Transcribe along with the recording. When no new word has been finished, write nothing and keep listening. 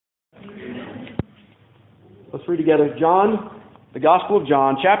Let's read together John, the Gospel of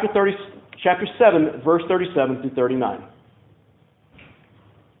John, chapter 7, verse 37 through 39.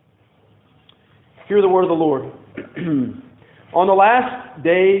 Hear the word of the Lord. On the last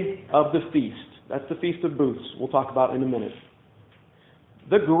day of the feast, that's the Feast of Booths, we'll talk about in a minute,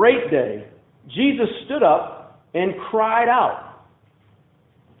 the great day, Jesus stood up and cried out,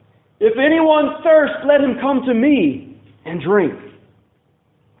 "If anyone thirsts, let him come to me and drink.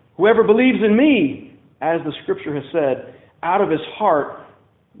 Whoever believes in me, as the Scripture has said, out of his heart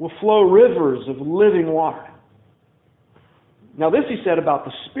will flow rivers of living water." Now this he said about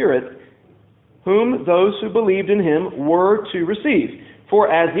the Spirit, whom those who believed in him were to receive. For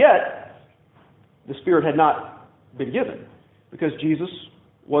as yet, the Spirit had not been given, because Jesus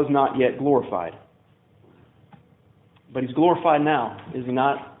was not yet glorified. But he's glorified now, is he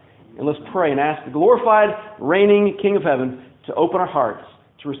not? And let's pray and ask the glorified, reigning King of heaven to open our hearts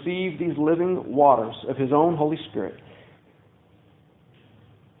to receive these living waters of his own Holy Spirit.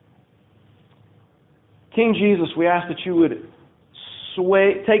 King Jesus, we ask that you would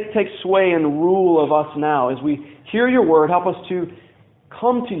take sway and rule of us now. As we hear your word, help us to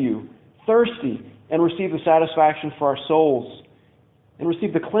come to you thirsty and receive the satisfaction for our souls, and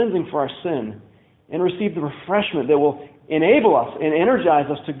receive the cleansing for our sin, and receive the refreshment that will enable us and energize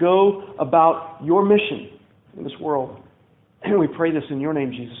us to go about your mission in this world. And we pray this in your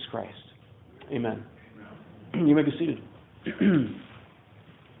name, Jesus Christ. Amen. You may be seated.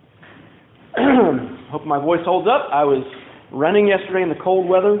 Hope my voice holds up. I was running yesterday in the cold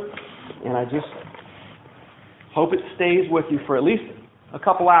weather, and I just hope it stays with you for at least a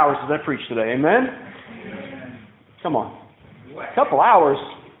couple hours as I preach today. Amen? Come on. A couple hours?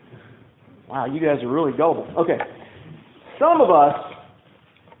 Wow, you guys are really gullible. Okay. Some of us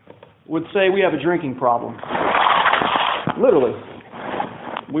would say we have a drinking problem. Literally.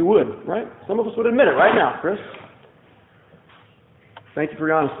 We would, right? Some of us would admit it right now, Chris. Thank you for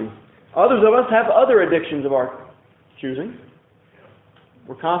your honesty. Others of us have other addictions of our choosing.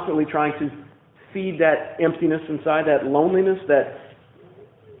 We're constantly trying to feed that emptiness inside, that loneliness, that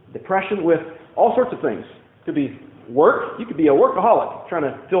depression with all sorts of things. Could be work. You could be a workaholic trying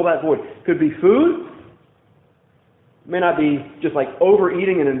to fill that void. Could be food. It may not be just like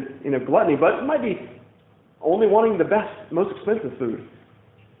overeating and in a gluttony, but it might be only wanting the best, most expensive food.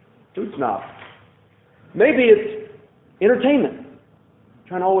 Food snob. Maybe it's entertainment.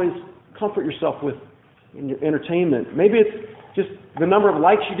 Trying to always comfort yourself with in your entertainment. Maybe it's just the number of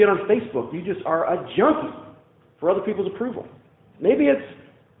likes you get on Facebook. You just are a junkie for other people's approval. Maybe it's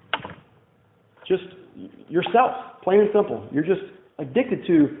just yourself, plain and simple. You're just addicted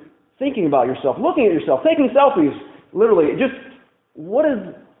to thinking about yourself, looking at yourself, taking selfies, literally. Just what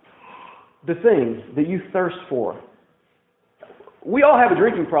is the thing that you thirst for? We all have a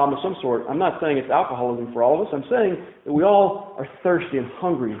drinking problem of some sort. I'm not saying it's alcoholism for all of us. I'm saying that we all are thirsty and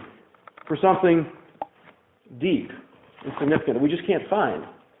hungry for something deep and significant that we just can't find.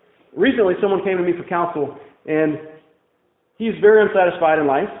 Recently, someone came to me for counsel, and he's very unsatisfied in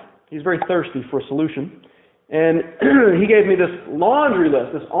life. He's very thirsty for a solution. And he gave me this laundry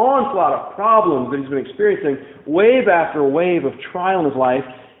list, this onslaught of problems that he's been experiencing, wave after wave of trial in his life.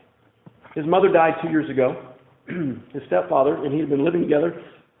 His mother died 2 years ago, his stepfather, and he had been living together.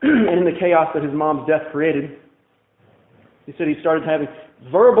 And in the chaos that his mom's death created, he said he started having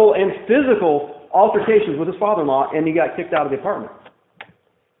verbal and physical altercations with his father-in-law, and he got kicked out of the apartment.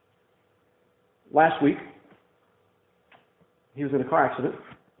 Last week, he was in a car accident,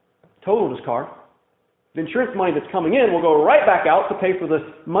 totaled his car. The insurance money that's coming in will go right back out to pay for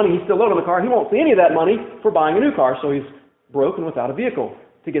the money he still owed on the car. He won't see any of that money for buying a new car, so he's broke and without a vehicle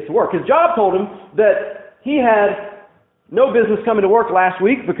to get to work. His job told him that he had no business coming to work last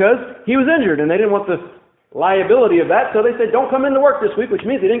week because he was injured, and they didn't want the liability of that, so they said, don't come into work this week, which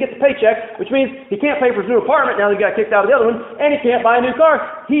means he didn't get the paycheck, which means he can't pay for his new apartment now that he got kicked out of the other one, and he can't buy a new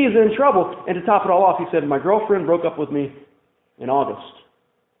car. He's in trouble. And to top it all off, he said, my girlfriend broke up with me in August.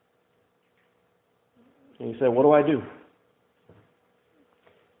 And he said, what do I do?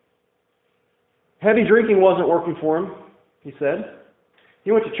 Heavy drinking wasn't working for him, he said.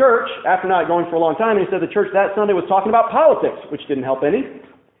 He went to church after not going for a long time, and he said the church that Sunday was talking about politics, which didn't help any.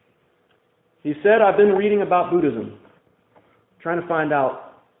 He said, I've been reading about Buddhism, trying to find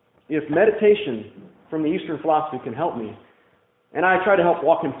out if meditation from the Eastern philosophy can help me. And I tried to help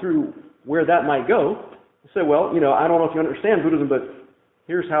walk him through where that might go. I said, well, I don't know if you understand Buddhism, but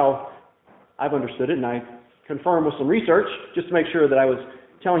here's how I've understood it. And I confirmed with some research, just to make sure that I was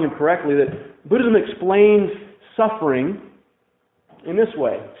telling him correctly, that Buddhism explains suffering in this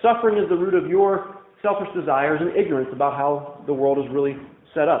way. Suffering is the root of your selfish desires and ignorance about how the world is really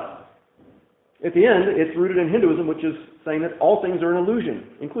set up. At the end, it's rooted in Hinduism, which is saying that all things are an illusion,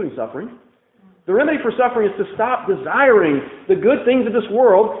 including suffering. The remedy for suffering is to stop desiring the good things of this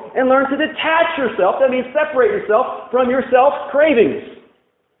world and learn to detach yourself. That means separate yourself from your self-cravings.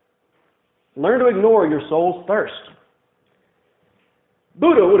 Learn to ignore your soul's thirst.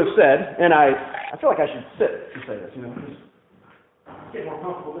 Buddha would have said, and I feel like I should sit to say this, get more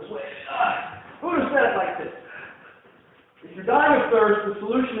comfortable this way. Buddha said it like this. If you're dying of thirst, the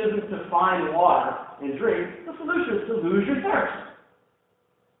solution isn't to find water and drink. The solution is to lose your thirst.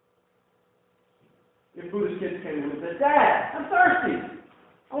 If Buddha's kids came in and said, Dad, I'm thirsty.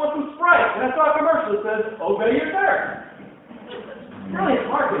 I want some Sprite. And I saw a commercial that says, obey your thirst. Brilliant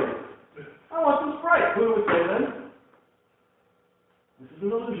marketing. I want some Sprite. Buddha would say then, this is an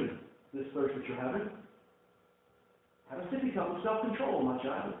illusion, this thirst that you're having. Have a sippy cup of self-control, my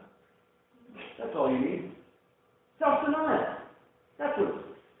child. That's all you need. Self-denial. That's what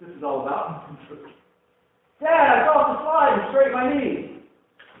this is all about. Dad, I fell off the slide and scraped my knee.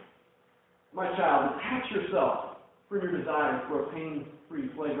 My child, detach yourself from your desire for a pain-free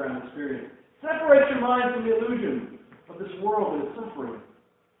playground experience. Separate your mind from the illusion of this world and its suffering.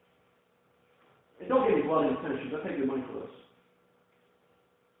 And don't get me blood in your tennis shoes. I pay good money for those.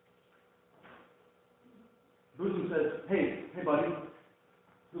 Buddhism says, hey buddy,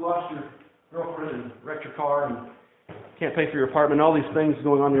 you lost your girlfriend and wrecked your car and can't pay for your apartment, all these things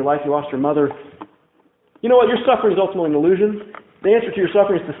going on in your life, you lost your mother. You know what? Your suffering is ultimately an illusion. The answer to your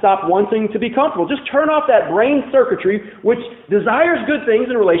suffering is to stop wanting to be comfortable. Just turn off that brain circuitry which desires good things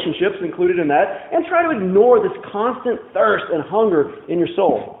in relationships, included in that, and try to ignore this constant thirst and hunger in your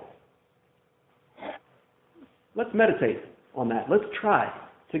soul. Let's meditate on that. Let's try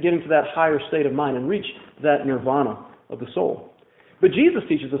to get into that higher state of mind and reach that nirvana of the soul. But Jesus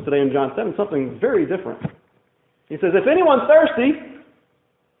teaches us today in John 7 something very different. He says, if anyone's thirsty,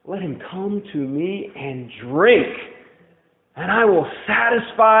 let him come to me and drink, and I will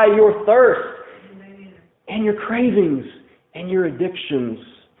satisfy your thirst and your cravings and your addictions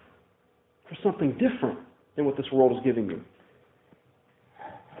for something different than what this world is giving you.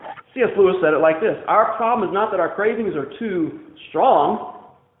 C.S. Lewis said it like this: our problem is not that our cravings are too strong,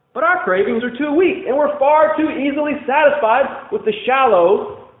 but our cravings are too weak, and we're far too easily satisfied with the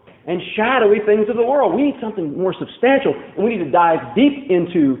shallow and shadowy things of the world. We need something more substantial, and we need to dive deep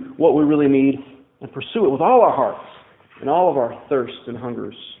into what we really need and pursue it with all our hearts and all of our thirsts and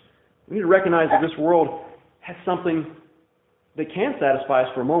hungers. We need to recognize that this world has something that can satisfy us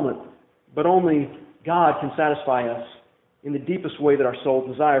for a moment, but only God can satisfy us in the deepest way that our souls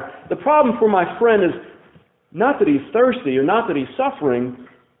desire. The problem for my friend is not that he's thirsty or not that he's suffering.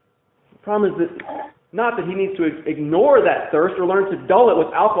 The problem is that not that he needs to ignore that thirst or learn to dull it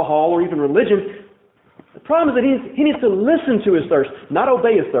with alcohol or even religion. The problem is that he needs to listen to his thirst, not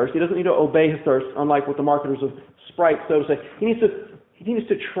obey his thirst. He doesn't need to obey his thirst, unlike what the marketers of Sprite, so to say. He needs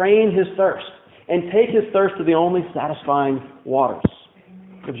to train his thirst and take his thirst to the only satisfying waters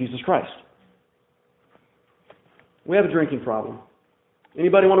of Jesus Christ. We have a drinking problem.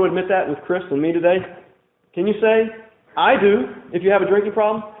 Anybody want to admit that with Chris and me today? Can you say, I do, if you have a drinking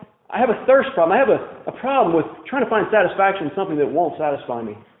problem? I have a thirst problem. I have a problem with trying to find satisfaction in something that won't satisfy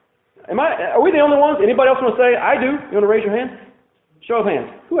me. Are we the only ones? Anybody else want to say, I do? You want to raise your hand? Show of hands.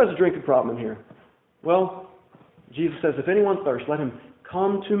 Who has a drinking problem in here? Well, Jesus says, if anyone thirsts, let him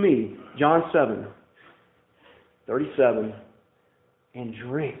come to me, John 7:37, and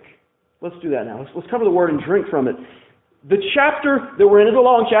drink. Let's do that now. Let's cover the word and drink from it. The chapter that we're in is a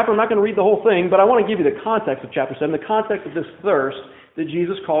long chapter. I'm not going to read the whole thing, but I want to give you the context of chapter 7, the context of this thirst that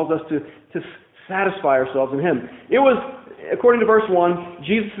Jesus calls us to satisfy ourselves in Him. It was, according to verse 1,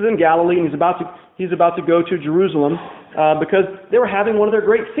 Jesus is in Galilee and he's about to go to Jerusalem because they were having one of their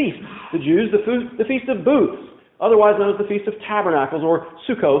great feasts. The Jews, the Feast of Booths, otherwise known as the Feast of Tabernacles, or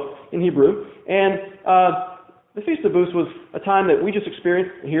Sukkot in Hebrew. And the Feast of Booths was a time that we just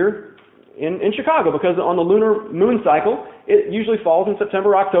experienced here in Chicago, because on the lunar moon cycle, it usually falls in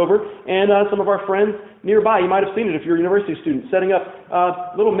September, October, and some of our friends nearby, you might have seen it if you're a university student, setting up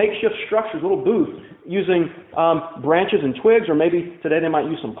little makeshift structures, little booths, using branches and twigs, or maybe today they might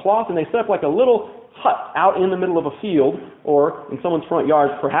use some cloth, and they set up like a little hut out in the middle of a field, or in someone's front yard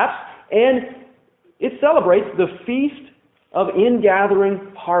perhaps, and it celebrates the Feast of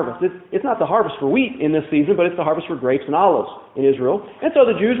Ingathering Harvest. It's not the harvest for wheat in this season, but it's the harvest for grapes and olives in Israel. And so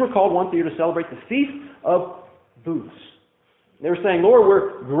the Jews were called once a year to celebrate the Feast of Booths. They were saying, Lord,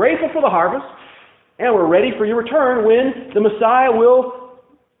 we're grateful for the harvest, and we're ready for your return when the Messiah will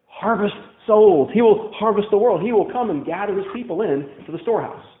harvest souls. He will harvest the world. He will come and gather his people in to the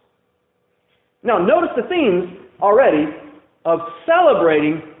storehouse. Now, notice the themes already of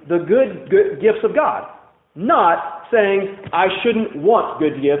celebrating the good gifts of God. Not saying I shouldn't want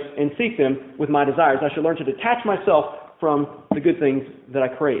good gifts and seek them with my desires. I should learn to detach myself from the good things that I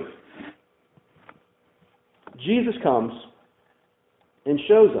crave. Jesus comes and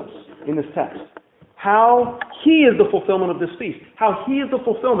shows us in this text how He is the fulfillment of this feast, how He is the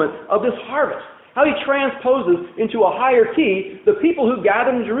fulfillment of this harvest, how He transposes into a higher key the people who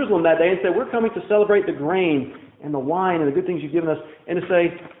gathered in Jerusalem that day and said, we're coming to celebrate the grain and the wine and the good things you've given us, and to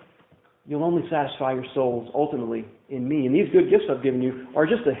say, you'll only satisfy your souls ultimately in me. And these good gifts I've given you are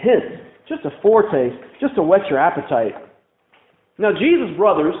just a hint, just a foretaste, just to whet your appetite. Now, Jesus'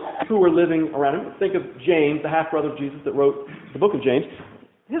 brothers who were living around him, think of James, the half-brother of Jesus that wrote the book of James.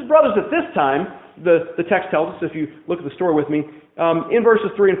 His brothers at this time, the text tells us, if you look at the story with me, in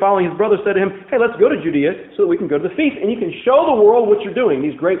verses 3 and following, his brothers said to him, hey, let's go to Judea so that we can go to the feast, and you can show the world what you're doing,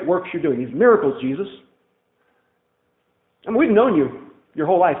 these great works you're doing, these miracles, Jesus. I mean, we've known you your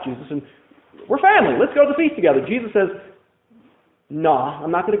whole life, Jesus, and we're family. Let's go to the feast together. Jesus says, nah,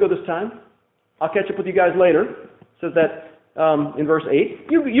 I'm not going to go this time. I'll catch up with you guys later. Says that in verse 8.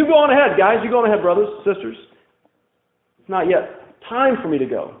 You go on ahead, guys. You go on ahead, brothers, sisters. It's not yet time for me to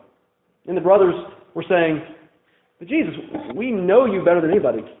go. And the brothers were saying, but Jesus, we know you better than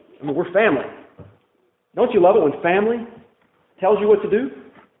anybody. I mean, we're family. Don't you love it when family tells you what to do?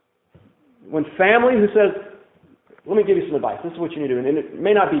 When family who says, let me give you some advice. This is what you need to do. And it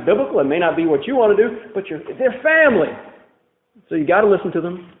may not be biblical. It may not be what you want to do, but they're family. So you got to listen to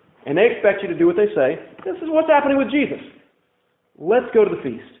them, and they expect you to do what they say. This is what's happening with Jesus. Let's go to the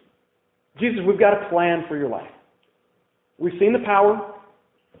feast. Jesus, we've got a plan for your life. We've seen the power.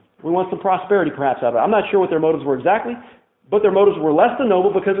 We want some prosperity perhaps out of it. I'm not sure what their motives were exactly, but their motives were less than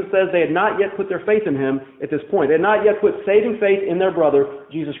noble because it says they had not yet put their faith in Him at this point. They had not yet put saving faith in their brother,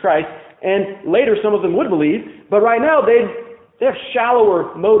 Jesus Christ. And later some of them would believe, but right now they have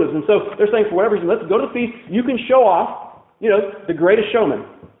shallower motives. And so they're saying, for whatever reason, let's go to the feast. You can show off, the greatest showman.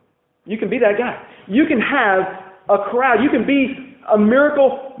 You can be that guy. You can have a crowd. You can be a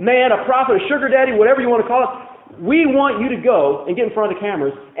miracle man, a prophet, a sugar daddy, whatever you want to call it. We want you to go and get in front of the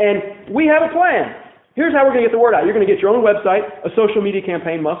cameras, and we have a plan. Here's how we're going to get the word out. You're going to get your own website. A social media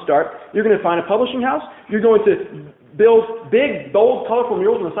campaign must start. You're going to find a publishing house. You're going to build big, bold, colorful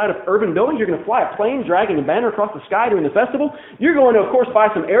murals on the side of urban buildings. You're going to fly a plane dragging a banner across the sky during the festival. You're going to, of course,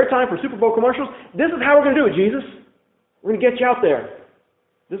 buy some airtime for Super Bowl commercials. This is how we're going to do it, Jesus. We're going to get you out there.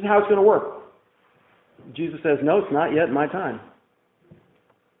 This is how it's going to work. Jesus says, no, it's not yet my time.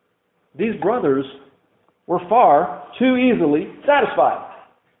 These brothers were far too easily satisfied.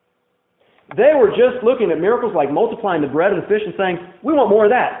 They were just looking at miracles like multiplying the bread and the fish and saying, we want more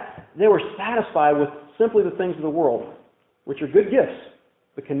of that. They were satisfied with simply the things of the world, which are good gifts,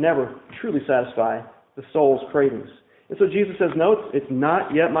 but can never truly satisfy the soul's cravings. And so Jesus says, no, it's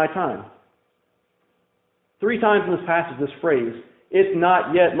not yet my time. 3 times in this passage, this phrase, it's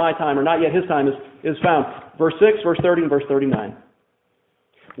not yet my time, or not yet His time, is found. Verse 6, verse 30, and verse 39.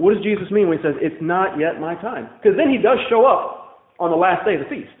 What does Jesus mean when He says, it's not yet my time? Because then He does show up on the last day of the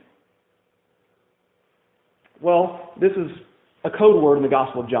feast. Well, this is a code word in the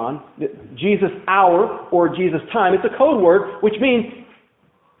Gospel of John. Jesus' hour or Jesus' time. It's a code word which means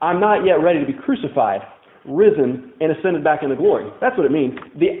I'm not yet ready to be crucified, risen, and ascended back into glory. That's what it means.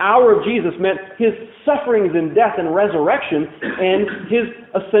 The hour of Jesus meant His sufferings and death and resurrection and His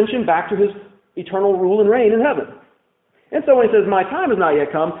ascension back to His eternal rule and reign in heaven. And so when He says, my time has not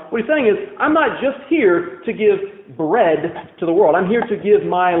yet come, what He's saying is, I'm not just here to give bread to the world. I'm here to give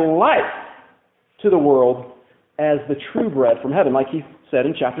my life to the world as the true bread from heaven, like He said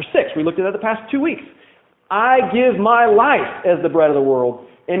in chapter 6. We looked at that the past 2 weeks. I give my life as the bread of the world,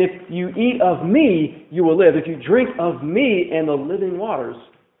 and if you eat of me, you will live. If you drink of me and the living waters,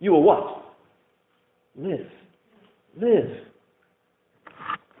 you will what? Live. Live.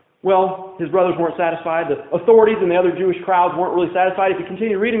 Well, his brothers weren't satisfied. The authorities and the other Jewish crowds weren't really satisfied. If you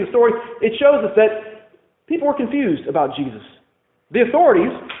continue reading the story, it shows us that people were confused about Jesus. The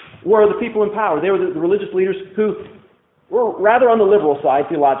authorities were the people in power. They were the religious leaders who were rather on the liberal side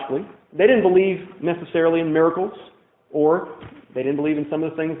theologically. They didn't believe necessarily in miracles, or they didn't believe in some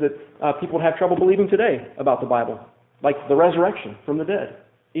of the things that people would have trouble believing today about the Bible, like the resurrection from the dead,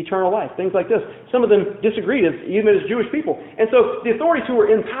 eternal life, things like this. Some of them disagreed, even as Jewish people. And so the authorities who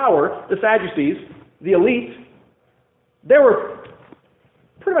were in power, the Sadducees, the elite, they were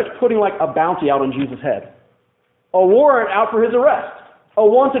pretty much putting like a bounty out on Jesus' head. A warrant out for His arrest. A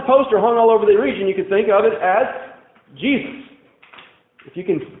wanted poster hung all over the region. You could think of it as Jesus. If you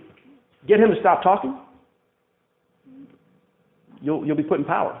can get Him to stop talking, you'll be put in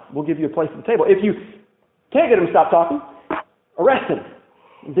power. We'll give you a place at the table. If you can't get Him to stop talking, arrest Him.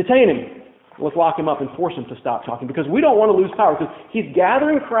 Detain him. Let's lock him up and force him to stop talking, because we don't want to lose power, because he's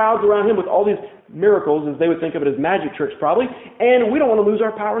gathering crowds around him with all these miracles, as they would think of it, as magic tricks probably, and we don't want to lose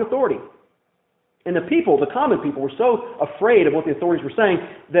our power and authority. And the people, the common people, were so afraid of what the authorities were saying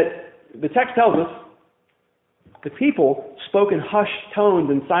that the text tells us the people spoke in hushed tones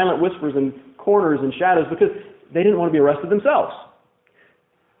and silent whispers and corners and shadows because they didn't want to be arrested themselves.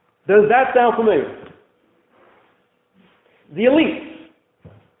 Does that sound familiar? The elites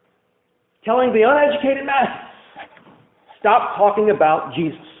telling the uneducated masses, stop talking about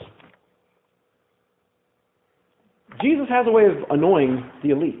Jesus. Jesus has a way of annoying the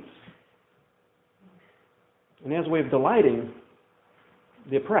elites. And he has a way of delighting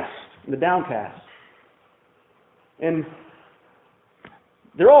the oppressed and the downcast. And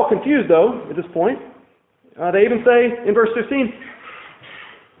they're all confused, though, at this point. They even say in verse 15,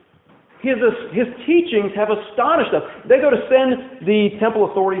 his teachings have astonished us. They go to send the temple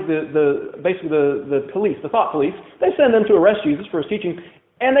authorities, basically the police, the thought police. They send them to arrest Jesus for his teaching,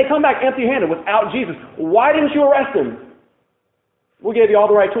 and they come back empty-handed without Jesus. Why didn't you arrest him? We gave you all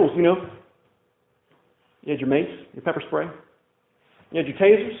the right tools, you know. You had your mace, your pepper spray. You had your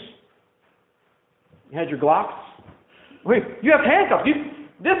tasers. You had your Glocks. Wait, you have handcuffs.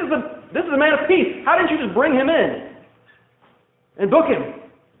 This is a man of peace. How didn't you just bring him in and book him?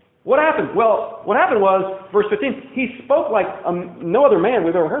 What happened? Well, what happened was, verse 15, he spoke like no other man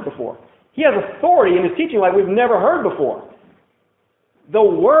we've ever heard before. He has authority in his teaching like we've never heard before. The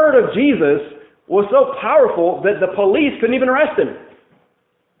word of Jesus was so powerful that the police couldn't even arrest him.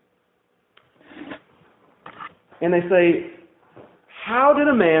 And they say, how did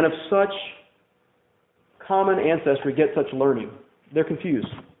a man of such common ancestry get such learning? They're confused.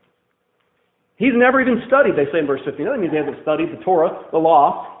 He's never even studied, they say in verse 15. That means he hasn't studied the Torah, the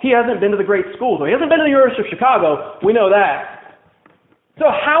law. He hasn't been to the great schools. He hasn't been to the University of Chicago. We know that. So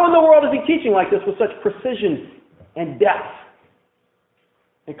how in the world is he teaching like this with such precision and depth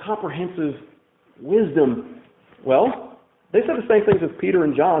and comprehensive wisdom? Well, they said the same things as Peter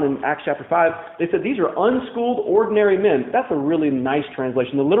and John in Acts chapter 5. They said these are unschooled, ordinary men. That's a really nice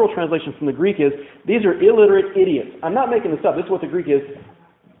translation. The literal translation from the Greek is, these are illiterate idiots. I'm not making this up. This is what the Greek is.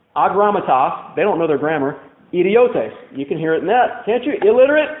 Agrammatos, they don't know their grammar. Idiotes. You can hear it in that, can't you?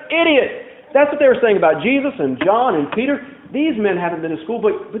 Illiterate idiot. That's what they were saying about Jesus and John and Peter. These men haven't been to school,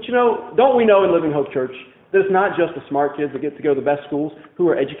 but you know, don't we know in Living Hope Church that it's not just the smart kids that get to go to the best schools who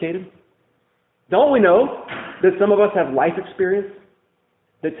are educated? Don't we know that some of us have life experience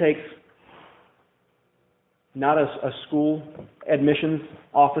that takes not a school admissions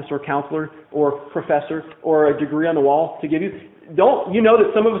office or counselor or professor or a degree on the wall to give you? Don't you know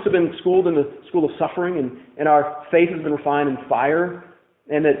that some of us have been schooled in the school of suffering, and our faith has been refined in fire,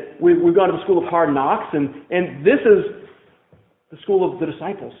 and that we've gone to the school of hard knocks, and this is the school of the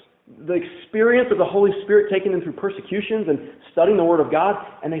disciples. The experience of the Holy Spirit taking them through persecutions and studying the Word of God,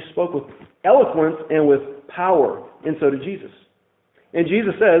 and they spoke with eloquence and with power, and so did Jesus. And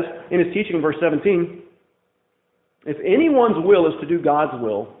Jesus says in his teaching in verse 17, if anyone's will is to do God's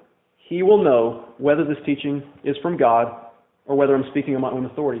will, he will know whether this teaching is from God or whether I'm speaking on my own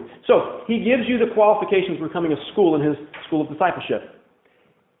authority. So, he gives you the qualifications for becoming a school in his school of discipleship.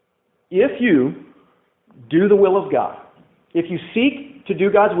 If you do the will of God, if you seek to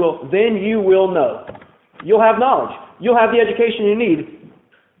do God's will, then you will know. You'll have knowledge. You'll have the education you need.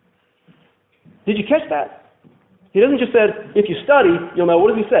 Did you catch that? He doesn't just say, if you study, you'll know.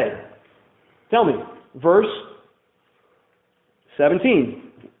 What does he say? Tell me. Verse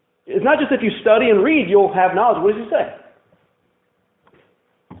 17. It's not just if you study and read, you'll have knowledge. What does he say?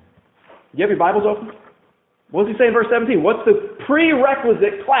 Do you have your Bibles open? What does he say in verse 17? What's the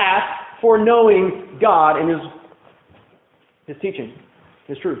prerequisite class for knowing God and his teaching,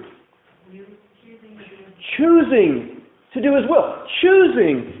 his truth? Choosing to do his will.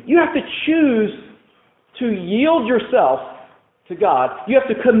 Choosing. You have to choose to yield yourself to God. You have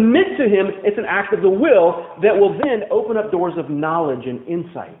to commit to him. It's an act of the will that will then open up doors of knowledge and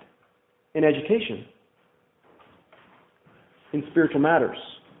insight and education in spiritual matters.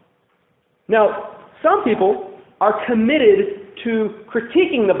 Now, some people are committed to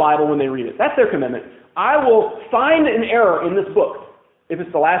critiquing the Bible when they read it. That's their commitment. I will find an error in this book if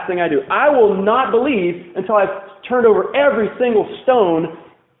it's the last thing I do. I will not believe until I've turned over every single stone,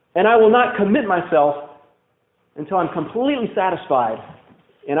 and I will not commit myself until I'm completely satisfied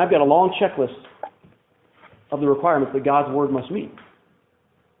and I've got a long checklist of the requirements that God's Word must meet.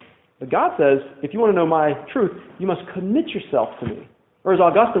 But God says, if you want to know my truth, you must commit yourself to me. Or as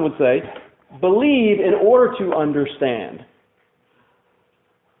Augustine would say, believe in order to understand.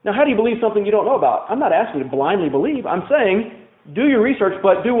 Now, how do you believe something you don't know about? I'm not asking you to blindly believe. I'm saying do your research,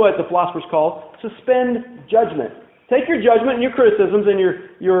 but do what the philosophers call suspend judgment. Take your judgment and your criticisms and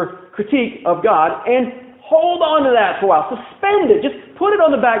your critique of God and hold on to that for a while. Suspend it. Just put it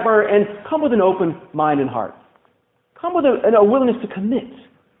on the back burner and come with an open mind and heart. Come with a willingness to commit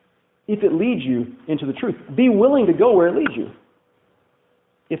if it leads you into the truth. Be willing to go where it leads you.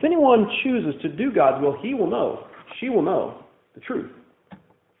 If anyone chooses to do God's will, he will know, she will know the truth.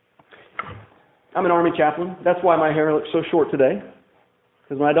 I'm an Army chaplain. That's why my hair looks so short today.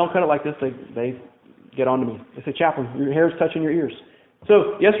 Because when I don't cut it like this, they get on to me. They say, "Chaplain, your hair's touching your ears."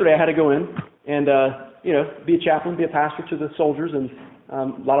 So yesterday I had to go in and be a chaplain, be a pastor to the soldiers, and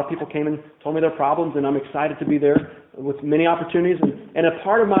a lot of people came and told me their problems, and I'm excited to be there with many opportunities. And a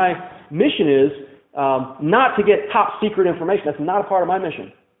part of my mission is not to get top secret information. That's not a part of my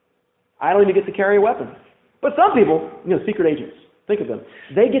mission. I don't even get to carry a weapon. But some people, secret agents, think of them.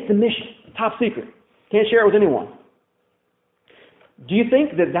 They get the mission, top secret. Can't share it with anyone. Do you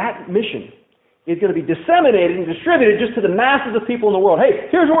think that mission is going to be disseminated and distributed just to the masses of people in the world? Hey,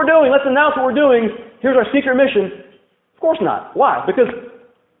 here's what we're doing. Let's announce what we're doing. Here's our secret mission. Of course not. Why? Because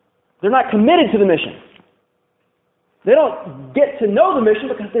they're not committed to the mission. They don't get to know the mission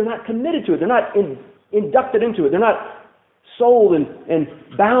because they're not committed to it. They're not inducted into it. They're not sold and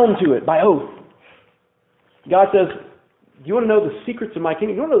bound to it by oath. God says, do you want to know the secrets of my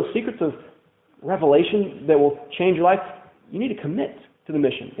kingdom? You want to know the secrets of revelation that will change your life? You need to commit to the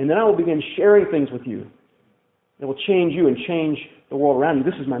mission. And then I will begin sharing things with you that will change you and change the world around you.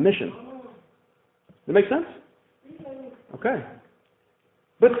 This is my mission. Does that make sense? Okay.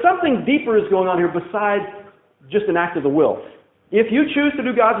 But something deeper is going on here besides just an act of the will. If you choose to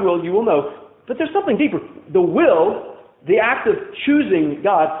do God's will, you will know. But there's something deeper. The will, the act of choosing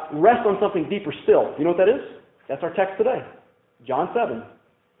God, rests on something deeper still. You know what that is? That's our text today. John 7,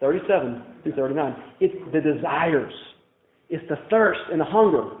 37 through 39. It's the desires. It's the thirst and the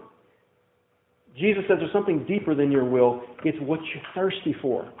hunger. Jesus says there's something deeper than your will. It's what you're thirsty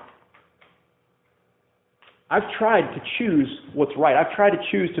for. I've tried to choose what's right. I've tried to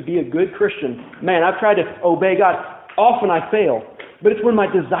choose to be a good Christian. Man, I've tried to obey God. Often I fail. But it's when my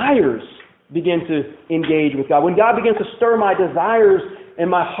desires begin to engage with God. When God begins to stir my desires and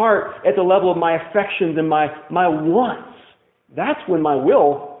my heart at the level of my affections and my wants, that's when my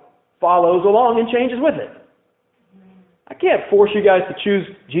will follows along and changes with it. I can't force you guys to choose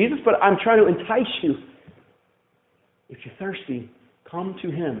Jesus, but I'm trying to entice you. If you're thirsty, come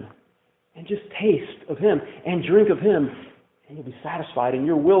to Him and just taste of Him and drink of Him, and you'll be satisfied, and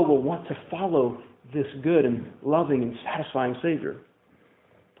your will want to follow this good and loving and satisfying Savior.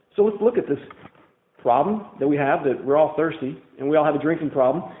 So let's look at this problem that we have, that we're all thirsty, and we all have a drinking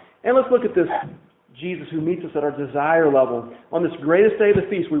problem. And let's look at this Jesus who meets us at our desire level. On this greatest day of the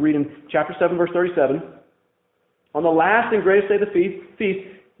feast, we read in chapter 7, verse 37, on the last and greatest day of the feast,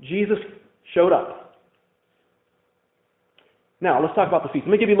 Jesus showed up. Now, let's talk about the feast.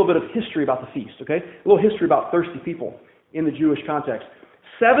 Let me give you a little bit of history about the feast, okay? A little history about thirsty people in the Jewish context.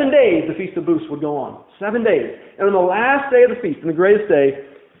 7 days the Feast of Booths would go on. 7 days. And on the last day of the feast, on the greatest day,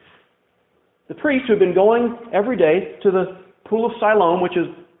 the priests who had been going every day to the pool of Siloam, which is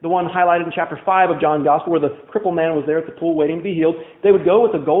the one highlighted in chapter 5 of John's Gospel, where the crippled man was there at the pool waiting to be healed, they would go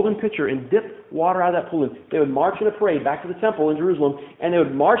with a golden pitcher and dip water out of that pool. And they would march in a parade back to the temple in Jerusalem, and they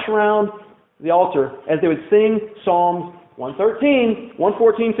would march around the altar as they would sing Psalms 113,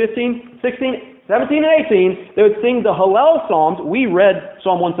 114, 15, 16, 17, and 18. They would sing the Hallel Psalms. We read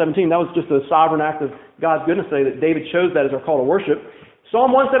Psalm 117. That was just a sovereign act of God's goodness today that David chose that as our call to worship.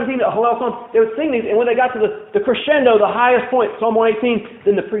 Psalm 117, the Hallel Psalm, they would sing these, and when they got to the crescendo, the highest point, Psalm 118,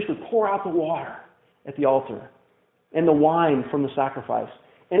 then the priest would pour out the water at the altar and the wine from the sacrifice.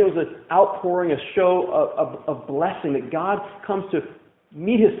 And it was an outpouring, a show of blessing that God comes to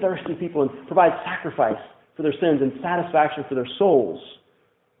meet His thirsty people and provide sacrifice for their sins and satisfaction for their souls.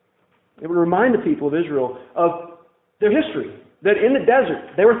 It would remind the people of Israel of their history, that in the desert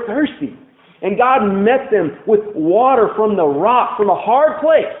they were thirsty. And God met them with water from the rock, from a hard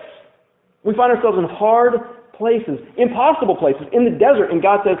place. We find ourselves in hard places, impossible places, in the desert. And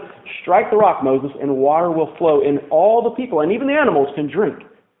God says, strike the rock, Moses, and water will flow. And all the people, and even the animals, can drink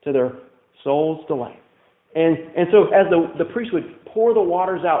to their soul's delight. And so as the priest would pour the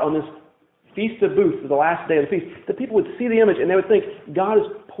waters out on this Feast of Booths, the last day of the feast, the people would see the image and they would think, God is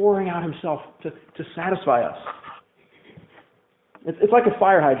pouring out Himself to satisfy us. It's like a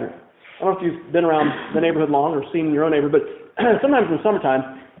fire hydrant. I don't know if you've been around the neighborhood long or seen your own neighborhood, but sometimes in the summertime,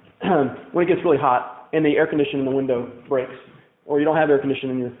 when it gets really hot and the air conditioning in the window breaks, or you don't have air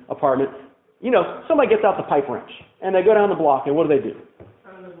conditioning in your apartment, somebody gets out the pipe wrench and they go down the block, and what do?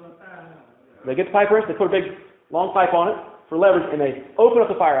 They get the pipe wrench, they put a big long pipe on it, for leverage, and they open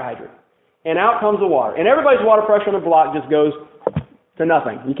up the fire hydrant. And out comes the water. And everybody's water pressure on the block just goes to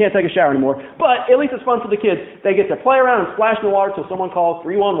nothing. You can't take a shower anymore. But at least it's fun for the kids. They get to play around and splash in the water until someone calls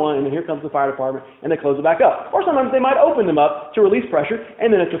 311, and then here comes the fire department, and they close it back up. Or sometimes they might open them up to release pressure, and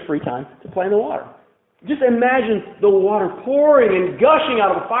then it's a free time to play in the water. Just imagine the water pouring and gushing out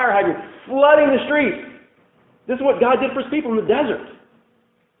of a fire hydrant, flooding the streets. This is what God did for His people in the desert.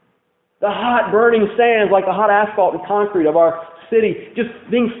 The hot, burning sands, like the hot asphalt and concrete of our city, just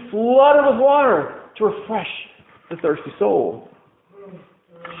being flooded with water to refresh the thirsty soul.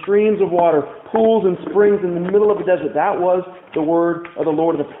 Streams of water, pools and springs in the middle of the desert. That was the word of the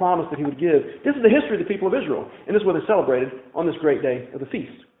Lord and the promise that He would give. This is the history of the people of Israel, and this is what they celebrated on this great day of the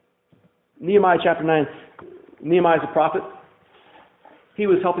feast. Nehemiah chapter 9, Nehemiah is a prophet. He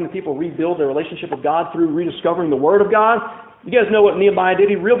was helping the people rebuild their relationship with God through rediscovering the Word of God. You guys know what Nehemiah did.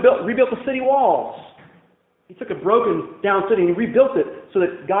 He rebuilt the city walls. He took a broken down city and he rebuilt it so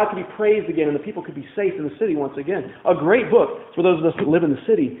that God could be praised again and the people could be safe in the city once again. A great book for those of us that live in the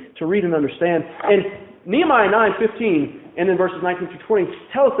city to read and understand. And Nehemiah 9:15 and then verses 19 through 20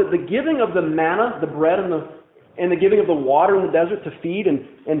 tell us that the giving of the manna, the bread, and the giving of the water in the desert to feed and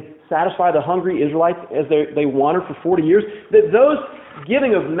satisfy the hungry Israelites as they wandered for 40 years, that those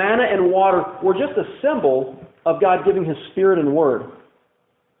giving of manna and water were just a symbol of God giving His Spirit and Word.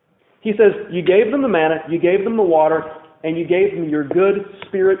 He says, you gave them the manna, you gave them the water, and you gave them your good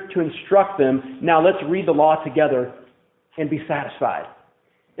Spirit to instruct them. Now let's read the law together and be satisfied.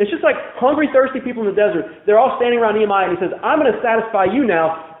 It's just like hungry, thirsty people in the desert. They're all standing around Nehemiah and he says, I'm going to satisfy you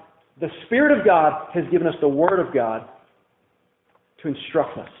now. The Spirit of God has given us the Word of God to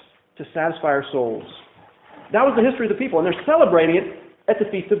instruct us, to satisfy our souls. That was the history of the people, and they're celebrating it at the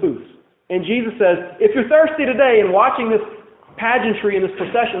Feast of Booths. And Jesus says, if you're thirsty today and watching this pageantry and this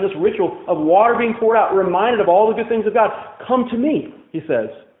procession, this ritual of water being poured out, reminded of all the good things of God, come to me, He says.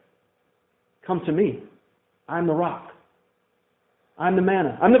 Come to me. I'm the rock. I'm the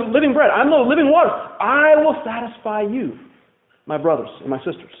manna. I'm the living bread. I'm the living water. I will satisfy you, my brothers and my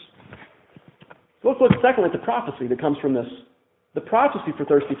sisters. So let's look secondly at the prophecy that comes from this. The prophecy for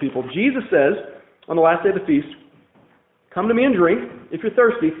thirsty people. Jesus says on the last day of the feast, come to me and drink if you're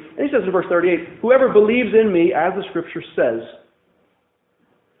thirsty. And He says in verse 38, whoever believes in me, as the Scripture says,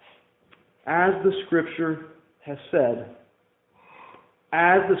 as the Scripture has said.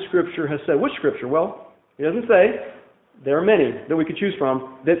 As the Scripture has said. Which Scripture? Well, He doesn't say. There are many that we could choose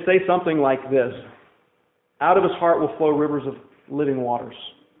from that say something like this. Out of his heart will flow rivers of living waters.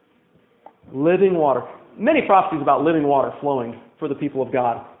 Living water. Many prophecies about living water flowing for the people of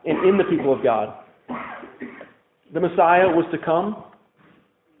God and in the people of God. The Messiah was to come.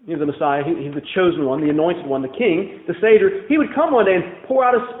 He's the Messiah. He's the chosen one, the anointed one, the King, the Savior. He would come one day and pour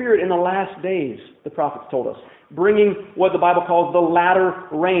out His Spirit in the last days, the prophets told us, bringing what the Bible calls the latter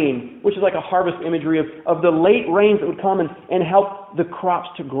rain, which is like a harvest imagery of the late rains that would come and help the crops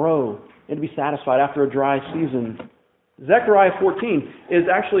to grow and to be satisfied after a dry season. Zechariah 14 is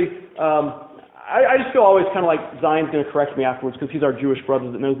actually, I just feel always kind of like Zion's going to correct me afterwards because he's our Jewish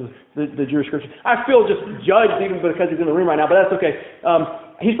brother that knows the Jewish scripture. I feel just judged even because he's in the room right now, but that's okay.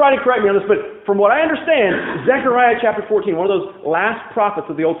 He's probably going to correct me on this, but from what I understand, Zechariah chapter 14, one of those last prophets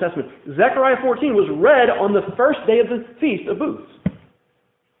of the Old Testament, Zechariah 14 was read on the first day of the Feast of Booths.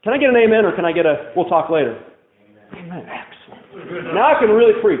 Can I get an amen or can I get a we'll talk later? Amen. Excellent. Now I can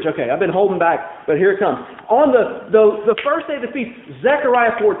really preach. Okay, I've been holding back, but here it comes. On the first day of the feast,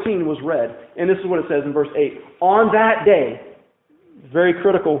 Zechariah 14 was read, and this is what it says in verse 8. On that day, very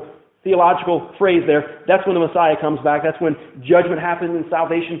critical theological phrase there, that's when the Messiah comes back. That's when judgment happens and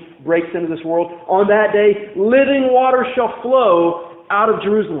salvation breaks into this world. On that day, living water shall flow out of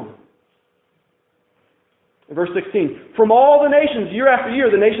Jerusalem. In verse 16, from all the nations, year after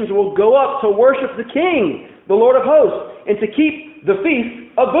year, the nations will go up to worship the King, the Lord of hosts, and to keep the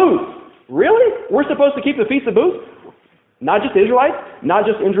Feast of Booths. Really? We're supposed to keep the Feast of Booths? Not just Israelites, not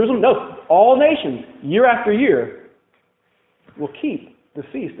just in Jerusalem. No, all nations, year after year, will keep the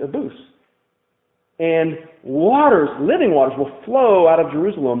Feast of Booths. And waters, living waters, will flow out of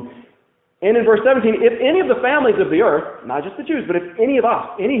Jerusalem. And in verse 17, if any of the families of the earth, not just the Jews, but if any of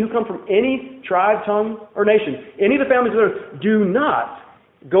us, any who come from any tribe, tongue, or nation, any of the families of the earth do not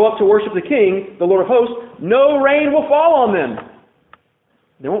go up to worship the King, the Lord of hosts, no rain will fall on them.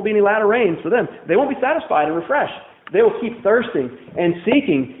 There won't be any latter rains for them. They won't be satisfied and refreshed. They will keep thirsting and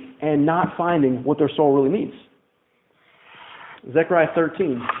seeking and not finding what their soul really needs. Zechariah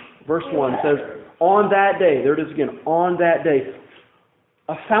 13, verse 1 says, on that day, there it is again, on that day,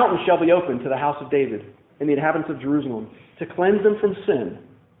 a fountain shall be opened to the house of David and the inhabitants of Jerusalem to cleanse them from sin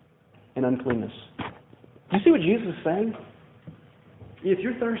and uncleanness. Do you see what Jesus is saying? If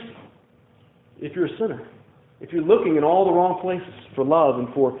you're thirsty, if you're a sinner, if you're looking in all the wrong places for love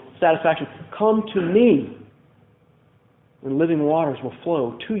and for satisfaction, come to me, and living waters will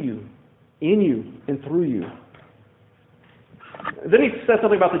flow to you, in you, and through you. Then he says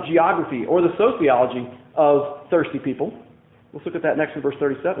something about the geography or the sociology of thirsty people. Let's look at that next in verse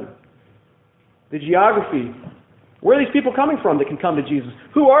 37. The geography. Where are these people coming from that can come to Jesus?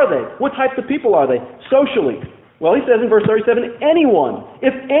 Who are they? What types of people are they? Socially. Well, he says in verse 37, anyone.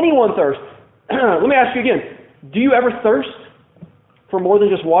 If anyone thirsts. Let me ask you again. Do you ever thirst for more than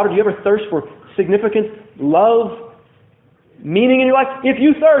just water? Do you ever thirst for significant love, meaning in your life? If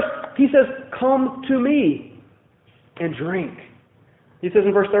you thirst, he says, come to me and drink. He says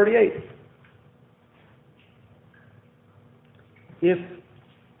in verse 38, if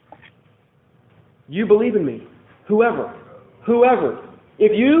you believe in me, whoever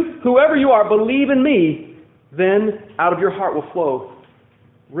you are, believe in me, then out of your heart will flow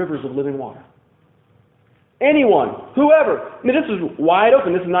rivers of living water. Anyone, whoever. I mean, this is wide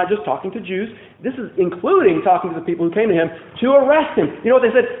open. This is not just talking to Jews. This is including talking to the people who came to him to arrest him. You know what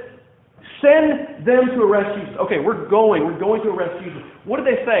they said? Send them to arrest Jesus. Okay, we're going to arrest Jesus. What did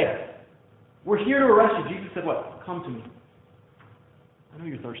they say? We're here to arrest you. Jesus said what? Come to me. I know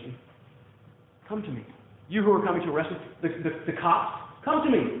you're thirsty. Come to me. You who are coming to arrest me, the cops, come to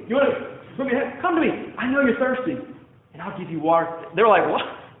me. You want to put me ahead? Come to me. I know you're thirsty, and I'll give you water. They're like, what?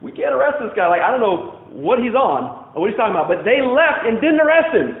 We can't arrest this guy. Like, I don't know what he's on or what he's talking about. But they left and didn't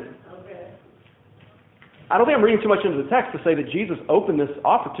arrest him. Okay. I don't think I'm reading too much into the text to say that Jesus opened this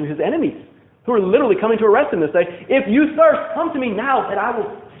offer to his enemies who are literally coming to arrest him to say, if you thirst, come to me now and I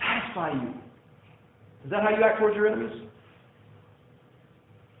will satisfy you. Is that how you act towards your enemies?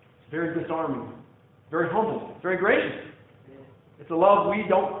 It's very disarming, very humble, very gracious. It's a love we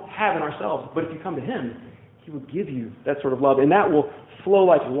don't have in ourselves. But if you come to him, he will give you that sort of love, and that will flow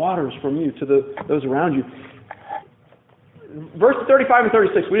like waters from you to those around you. Verses 35 and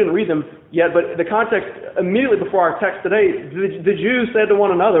 36, we didn't read them yet, but the context immediately before our text today, the Jews said to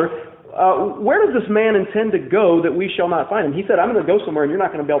one another, where does this man intend to go that we shall not find him? He said, I'm going to go somewhere and you're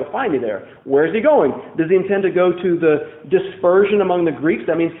not going to be able to find me there. Where is he going? Does he intend to go to the dispersion among the Greeks?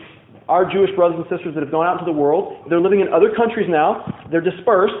 That means our Jewish brothers and sisters that have gone out into the world, they're living in other countries now, they're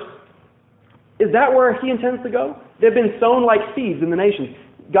dispersed. Is that where he intends to go? They've been sown like seeds in the nations.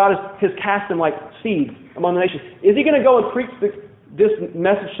 God has cast them like seeds among the nations. Is he going to go and preach this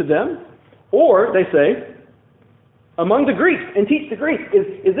message to them? Or, they say, among the Greeks and teach the Greeks.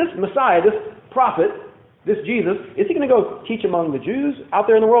 Is this Messiah, this prophet, this Jesus, is he going to go teach among the Jews out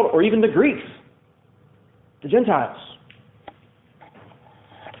there in the world or even the Greeks, the Gentiles?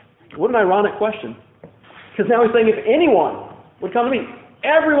 What an ironic question. Because now he's saying if anyone would come to me,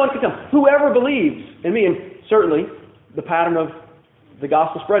 everyone could come. Whoever believes in me. And certainly, the pattern of the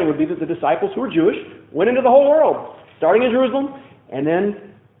gospel spreading would be that the disciples who were Jewish went into the whole world, starting in Jerusalem, and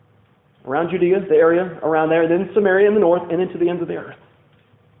then around Judea, the area around there, and then Samaria in the north, and then to the ends of the earth.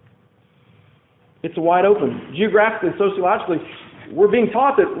 It's wide open. Geographically and sociologically, we're being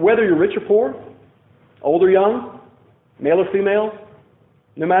taught that whether you're rich or poor, old or young, male or female,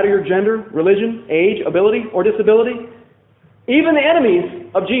 no matter your gender, religion, age, ability, or disability, even the enemies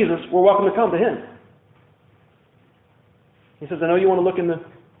of Jesus were welcome to come to him. He says, I know you want to look in the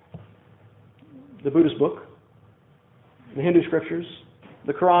Buddhist book, the Hindu scriptures,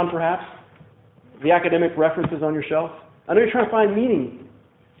 the Quran perhaps, the academic references on your shelf. I know you're trying to find meaning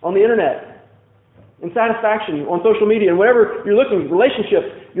on the internet, and satisfaction on social media, and whatever you're looking, relationships,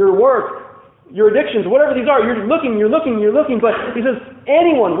 your work, your addictions, whatever these are, you're looking, but he says,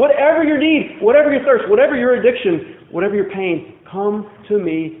 anyone, whatever your need, whatever your thirst, whatever your addiction, whatever your pain, come to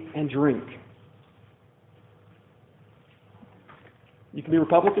me and drink. You can be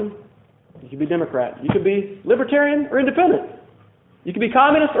Republican, you can be Democrat, you can be libertarian or independent, you can be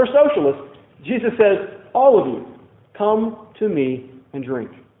communist or socialist. Jesus says, all of you, come to me and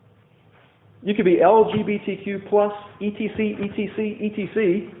drink. You could be LGBTQ+, etc.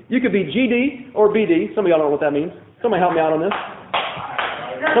 You could be GD or BD. Some of y'all don't know what that means. Somebody help me out on this.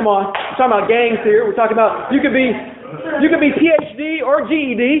 Come on. We're talking about gangs here. We're talking about, you could be PhD or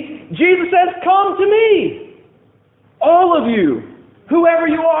GED. Jesus says, come to me. All of you. Whoever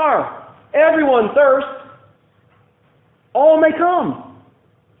you are. Everyone thirsts. All may come.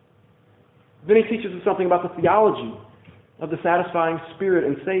 Then he teaches us something about the theology of the satisfying Spirit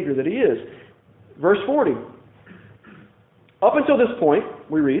and Savior that he is. Verse 40. Up until this point,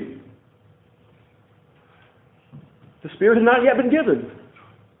 we read, the Spirit had not yet been given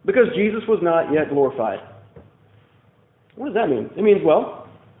because Jesus was not yet glorified. What does that mean? It means, well,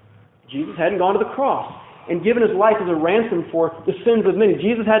 Jesus hadn't gone to the cross. and given his life as a ransom for the sins of many.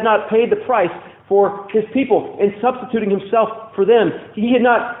 Jesus had not paid the price for his people in substituting himself for them. He had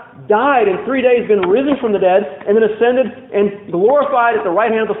not died in 3 days, been risen from the dead, and then ascended and glorified at the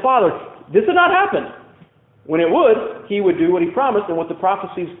right hand of the Father. This had not happened. When it would, he would do what he promised and what the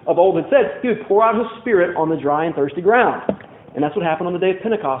prophecies of old had said. He would pour out his Spirit on the dry and thirsty ground. And that's what happened on the day of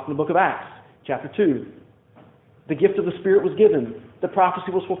Pentecost in the book of Acts, chapter 2. The gift of the Spirit was given. The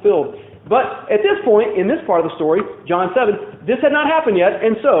prophecy was fulfilled. But at this point, in this part of the story, John 7, this had not happened yet.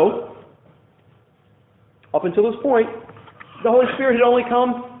 And so, up until this point, the Holy Spirit had only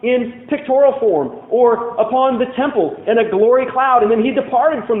come in pictorial form or upon the temple in a glory cloud, and then he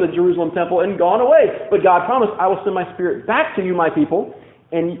departed from the Jerusalem temple and gone away. But God promised, I will send my Spirit back to you, my people,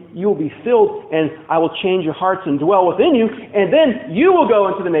 and you will be filled, and I will change your hearts and dwell within you, and then you will go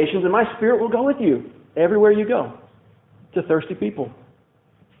into the nations, and my Spirit will go with you everywhere you go, to thirsty people.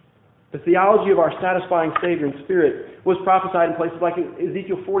 The theology of our satisfying Savior and Spirit was prophesied in places like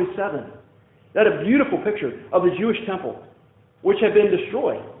Ezekiel 47. That a beautiful picture of the Jewish temple, which had been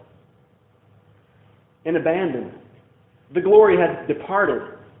destroyed and abandoned. The glory had departed.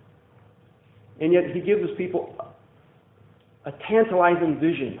 And yet he gives his people a tantalizing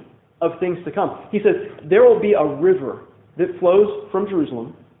vision of things to come. He says, there will be a river that flows from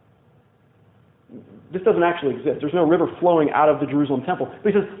Jerusalem. This doesn't actually exist. There's no river flowing out of the Jerusalem temple.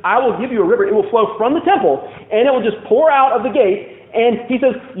 But he says, I will give you a river. It will flow from the temple, and it will just pour out of the gate. And he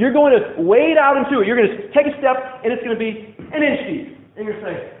says, you're going to wade out into it. You're going to take a step, and it's going to be an inch deep. And you're going to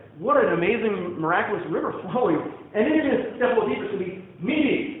say, what an amazing, miraculous river flowing. And then you're going to step a little deeper. It's going to be knee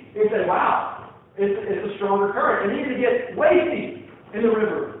deep. And you say, wow, it's a stronger current. And then you're going to get waist deep in the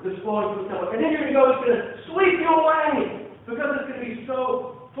river that's flowing through the temple. And then you're going to go, it's going to sweep you away because it's going to be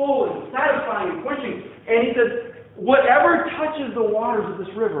so full and satisfying and quenching. And he says, whatever touches the waters of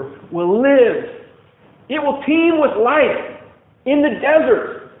this river will live. It will teem with life. In the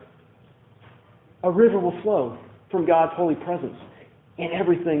desert, a river will flow from God's holy presence, and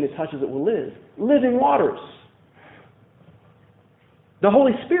everything that touches it will live. Living waters. The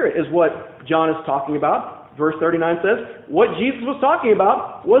Holy Spirit is what John is talking about. Verse 39 says, what Jesus was talking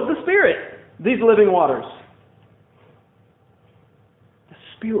about was the Spirit, these living waters. The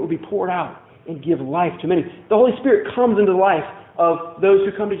Spirit will be poured out and give life to many. The Holy Spirit comes into the life of those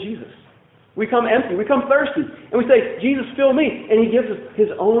who come to Jesus. We come empty, we come thirsty, and we say, Jesus, fill me. And he gives us his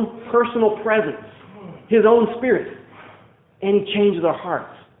own personal presence, his own Spirit. And he changes our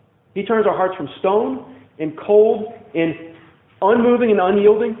hearts. He turns our hearts from stone and cold and unmoving and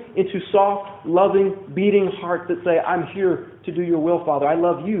unyielding into soft, loving, beating hearts that say, I'm here to do your will, Father. I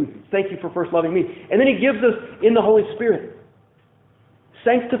love you. Thank you for first loving me. And then he gives us in the Holy Spirit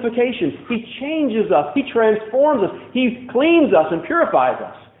sanctification. He changes us. He transforms us. He cleans us and purifies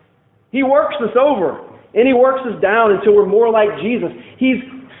us. He works us over, and he works us down until we're more like Jesus. He's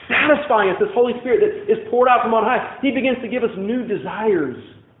satisfying us, this Holy Spirit that is poured out from on high. He begins to give us new desires.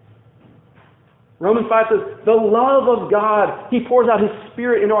 Romans 5 says, the love of God, he pours out his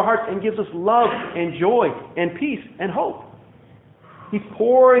Spirit into our hearts and gives us love and joy and peace and hope. He's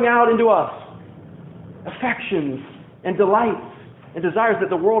pouring out into us affections and delights and desires that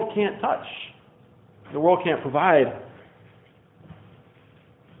the world can't touch, the world can't provide.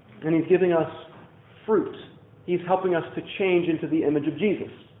 And he's giving us fruit. He's helping us to change into the image of Jesus.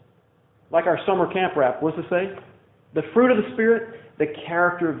 Like our summer camp wrap, what does it say? The fruit of the Spirit, the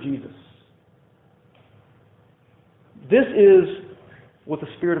character of Jesus. This is what the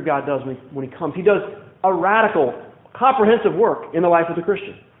Spirit of God does when he comes. He does a radical, comprehensive work in the life of the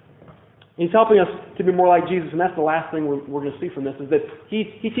Christian. He's helping us to be more like Jesus, and that's the last thing we're going to see from this, is that he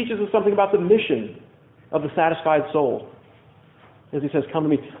teaches us something about the mission of the satisfied soul. As he says, come to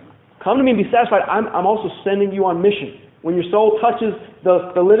me. Come to me and be satisfied. I'm also sending you on mission. When your soul touches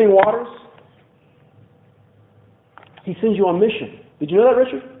the living waters, he sends you on mission. Did you know that,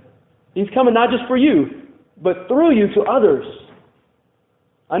 Richard? He's coming not just for you, but through you to others.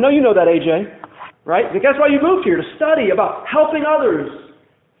 I know you know that, AJ, right? That's why you moved here, to study about helping others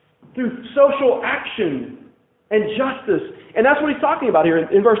through social action and justice. And that's what he's talking about here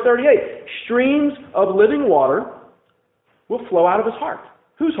in verse 38. Streams of living water will flow out of his heart.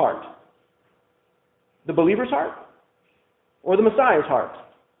 Whose heart? The believer's heart? Or the Messiah's heart?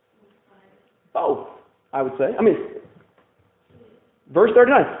 Both, I would say. Verse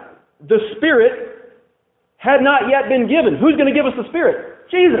 39. The Spirit had not yet been given. Who's going to give us the Spirit?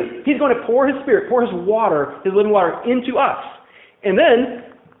 Jesus. He's going to pour his Spirit, pour his water, his living water, into us. And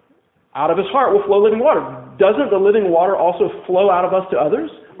then, out of his heart will flow living water. Doesn't the living water also flow out of us to others?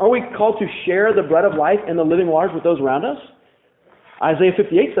 Are we called to share the bread of life and the living waters with those around us? Isaiah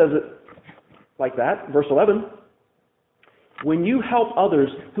 58 says it like that. Verse 11. When you help others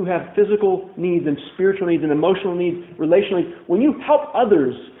who have physical needs and spiritual needs and emotional needs, relational needs, when you help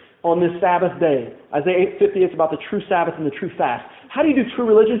others on this Sabbath day, Isaiah 8:50, it's about the true Sabbath and the true fast. How do you do true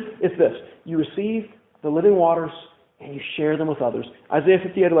religion? It's this. You receive the living waters and you share them with others. Isaiah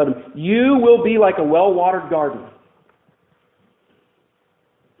 58:11. You will be like a well-watered garden,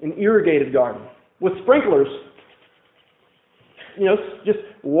 an irrigated garden with sprinklers, just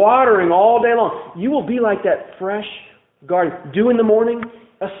watering all day long. You will be like that fresh garden. Dew in the morning,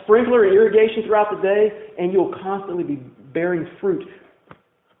 a sprinkler irrigation throughout the day, and you'll constantly be bearing fruit.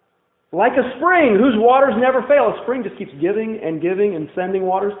 Like a spring whose waters never fail. A spring just keeps giving and sending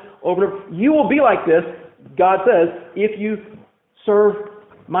waters over and over. You will be like this, God says, if you serve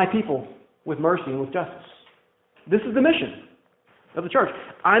my people with mercy and with justice. This is the mission of the church.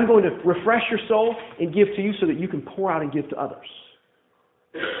 I'm going to refresh your soul and give to you so that you can pour out and give to others.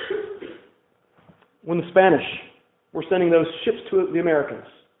 When the Spanish were sending those ships to the Americans,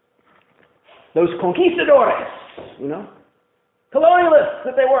 those conquistadores, colonialists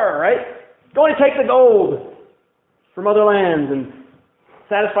that they were, right? Going to take the gold from other lands and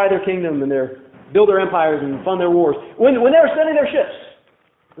satisfy their kingdom and build their empires and fund their wars. When they were sending their ships,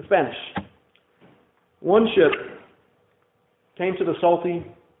 the Spanish, one ship came to the salty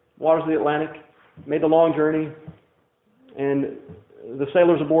waters of the Atlantic, made the long journey, and the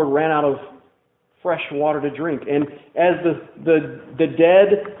sailors aboard ran out of fresh water to drink. And as the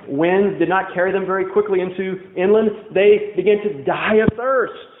dead winds did not carry them very quickly into inland, they began to die of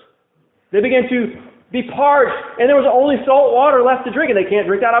thirst. They began to be parched, and there was only salt water left to drink, and they can't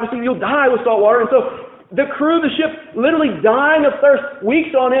drink that. Obviously, you'll die with salt water. And so the crew of the ship, literally dying of thirst,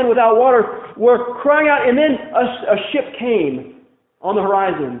 weeks on end without water, were crying out, and then a ship came on the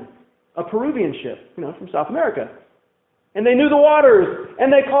horizon, a Peruvian ship, from South America. And they knew the waters,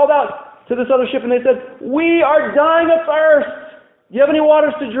 and they called out to this other ship, and they said, we are dying of thirst. Do you have any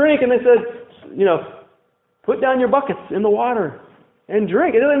waters to drink? And they said, put down your buckets in the water and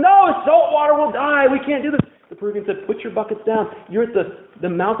drink. And they said, no, salt water will die. We can't do this. The Peruvian said, put your buckets down. You're at the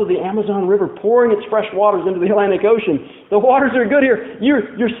mouth of the Amazon River, pouring its fresh waters into the Atlantic Ocean. The waters are good here.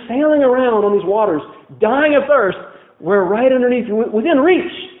 You're sailing around on these waters, dying of thirst, where right underneath you, within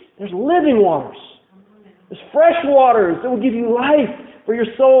reach, there's living waters. There's fresh waters that will give you life for your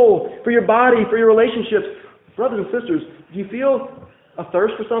soul, for your body, for your relationships. Brothers and sisters, do you feel a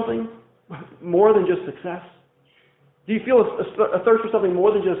thirst for something more than just success? Do you feel a thirst for something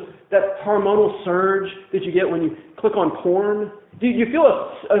more than just that hormonal surge that you get when you click on porn? Do you feel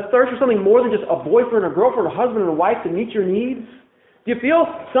a thirst for something more than just a boyfriend or girlfriend or husband and a wife to meet your needs? Do you feel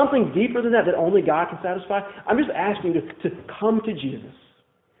something deeper than that only God can satisfy? I'm just asking you to come to Jesus,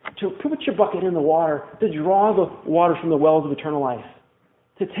 to put your bucket in the water, to draw the waters from the wells of eternal life,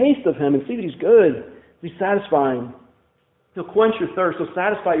 to taste of Him and see that He's good, He's satisfying. He'll quench your thirst, He'll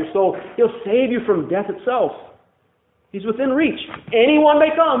satisfy your soul, He'll save you from death itself. He's within reach. Anyone may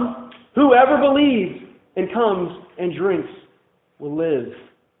come. Whoever believes and comes and drinks will live. Do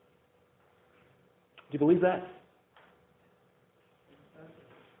you believe that?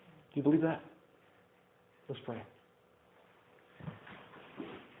 Do you believe that? Let's pray.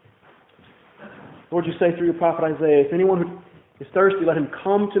 Lord, you say through your prophet Isaiah, if anyone who is thirsty, let him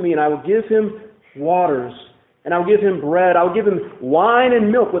come to me, and I will give him waters, and I will give him bread. I will give him wine and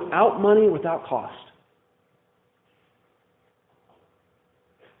milk without money, without cost.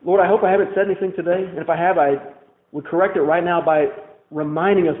 Lord, I hope I haven't said anything today, and if I have, I would correct it right now by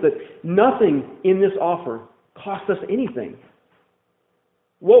reminding us that nothing in this offer costs us anything.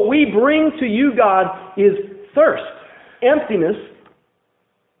 What we bring to you, God, is thirst, emptiness,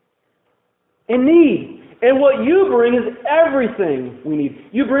 and need. And what you bring is everything we need.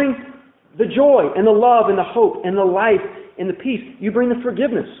 You bring the joy and the love and the hope and the life and the peace. You bring the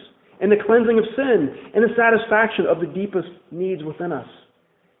forgiveness and the cleansing of sin and the satisfaction of the deepest needs within us.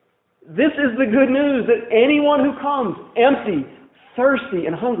 This is the good news, that anyone who comes empty, thirsty,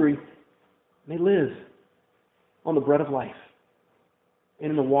 and hungry may live on the bread of life and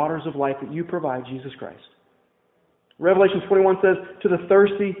in the waters of life that you provide, Jesus Christ. Revelation 21 says, to the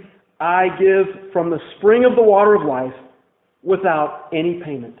thirsty I give from the spring of the water of life without any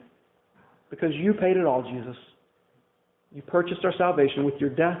payment. Because you paid it all, Jesus. You purchased our salvation with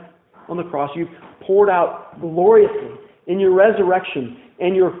your death on the cross. You've poured out gloriously in your resurrection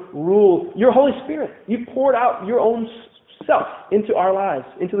and your rule, your Holy Spirit. You've poured out your own self into our lives,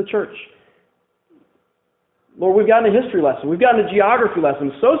 into the church. Lord, we've gotten a history lesson. We've gotten a geography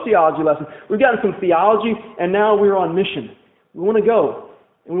lesson, a sociology lesson. We've gotten some theology, and now we're on mission. We want to go,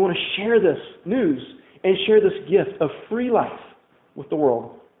 and we want to share this news and share this gift of free life with the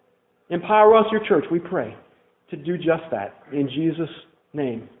world. Empower us, your church, we pray, to do just that. In Jesus'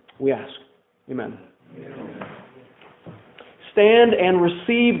 name we ask. Amen. Stand and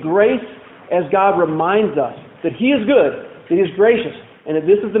receive grace as God reminds us that He is good, that He is gracious, and that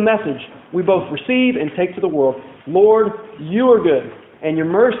this is the message we both receive and take to the world. Lord, you are good, and your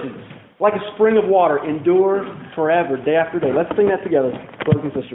mercies, like a spring of water, endure forever, day after day. Let's sing that together, brothers and sisters.